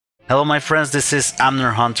Hello my friends, this is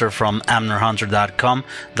Amner Hunter from AmnerHunter.com,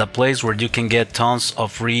 the place where you can get tons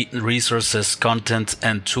of free resources, content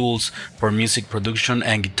and tools for music production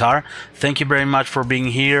and guitar. Thank you very much for being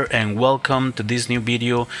here and welcome to this new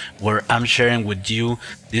video where I'm sharing with you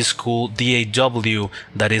this cool DAW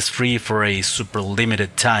that is free for a super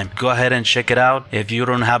limited time. Go ahead and check it out. If you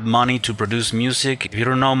don't have money to produce music, if you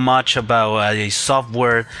don't know much about a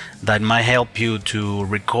software that might help you to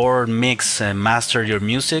record, mix and master your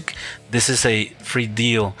music, this is a free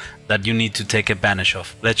deal that you need to take advantage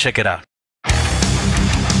of. Let's check it out.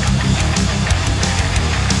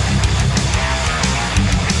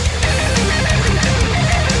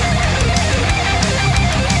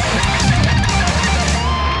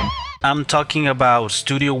 I'm talking about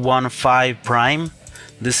Studio One 5 Prime.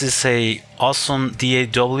 This is a awesome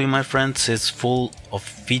DAW, my friends. It's full of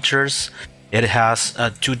features. It has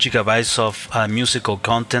 2 GB of musical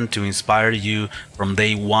content to inspire you from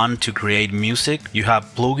day one to create music. You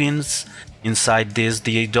have plugins inside this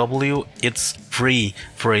DAW. It's free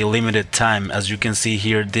for a limited time. As you can see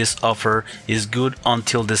here, this offer is good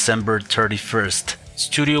until December 31st.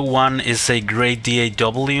 Studio One is a great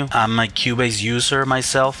DAW. I'm a Cubase user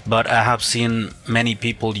myself, but I have seen many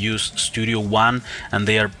people use Studio One and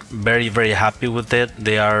they are very happy with it.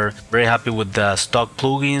 They are very happy with the stock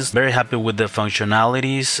plugins, very happy with the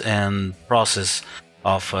functionalities and process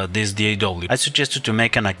of this DAW. I suggest you to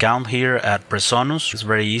make an account here at Presonus. It's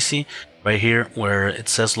very easy. Right here where it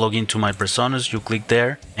says login to my Presonus, you click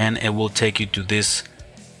there and it will take you to this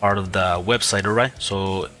part of the website, alright?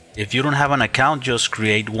 So if you don't have an account, just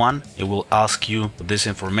create one. It will ask you for this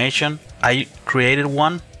information. I created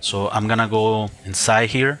one, so I'm gonna go inside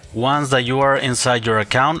here. Once that you are inside your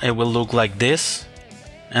account, it will look like this.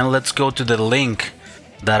 And let's go to the link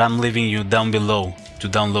that I'm leaving you down below to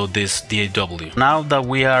download this DAW. Now that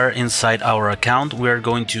we are inside our account, we are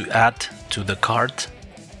going to add to the cart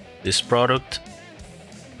this product.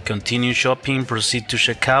 Continue shopping, proceed to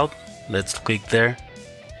checkout. Let's click there.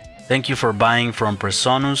 Thank you for buying from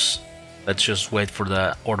Presonus. Let's just wait for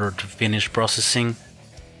the order to finish processing.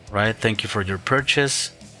 Right, thank you for your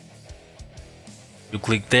purchase. You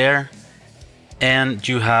click there and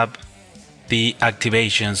you have the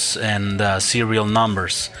activations and serial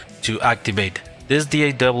numbers to activate. This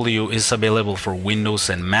DAW is available for Windows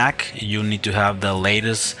and Mac. You need to have the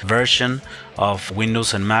latest version of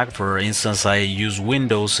Windows and Mac. For instance, I use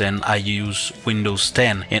Windows and I use Windows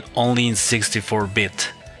 10 and only in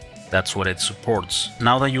 64-bit. That's what it supports.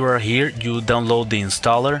 Now that you are here, you download the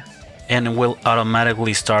installer and it will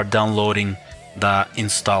automatically start downloading the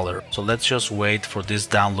installer. So let's just wait for this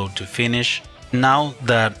download to finish. Now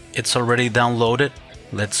that it's already downloaded,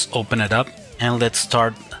 let's open it up and let's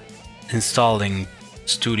start installing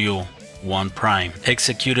Studio One Prime.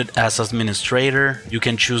 Execute it as administrator. You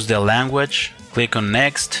can choose the language. Click on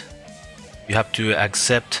next. You have to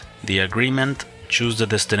accept the agreement. Choose the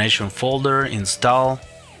destination folder, install,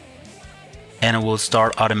 and it will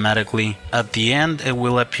start automatically. At the end, it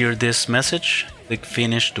will appear this message. Click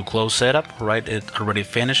finish to close setup. Right, it already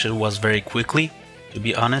finished. It was very quickly, to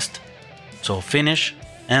be honest. So finish,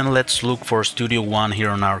 and let's look for Studio One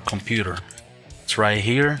here on our computer. It's right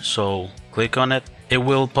here, so click on it. It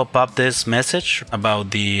will pop up this message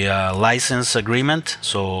about the license agreement,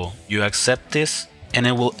 so you accept this and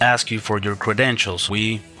it will ask you for your credentials.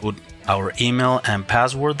 We put our email and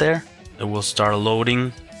password there. It will start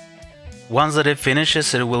loading. Once that it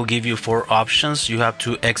finishes, it will give you 4 options. You have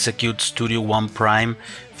to execute Studio One Prime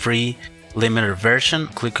free limited version.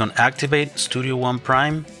 Click on activate. Studio One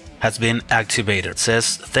Prime has been activated. It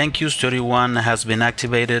says thank you, Studio One has been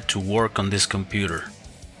activated to work on this computer.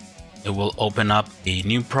 It will open up a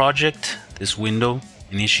new project, this window,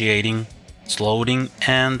 initiating, it's loading,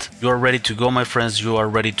 and you are ready to go, my friends. You are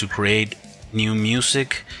ready to create new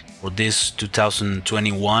music for this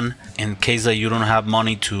 2021. In case that you don't have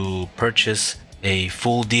money to purchase a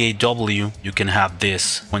full DAW, you can have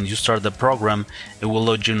this. When you start the program, it will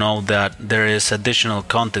let you know that there is additional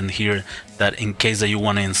content here that in case that you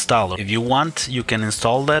want to install. If you want, you can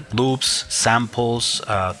install that. Loops, samples,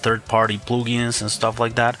 third-party plugins and stuff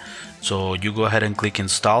like that. So you go ahead and click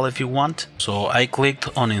install if you want. So I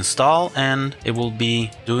clicked on install and it will be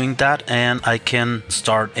doing that and I can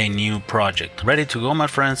start a new project. Ready to go, my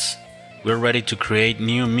friends. We're ready to create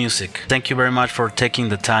new music. Thank you very much for taking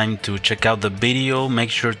the time to check out the video.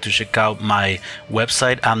 Make sure to check out my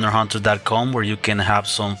website amnerhunter.com where you can have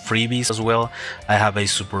some freebies as well. I have a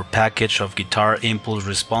super package of guitar impulse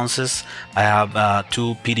responses. I have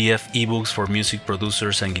 2 PDF ebooks for music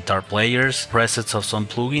producers and guitar players, presets of some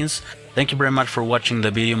plugins. Thank you very much for watching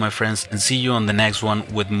the video, my friends, and see you on the next one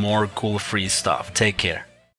with more cool free stuff. Take care.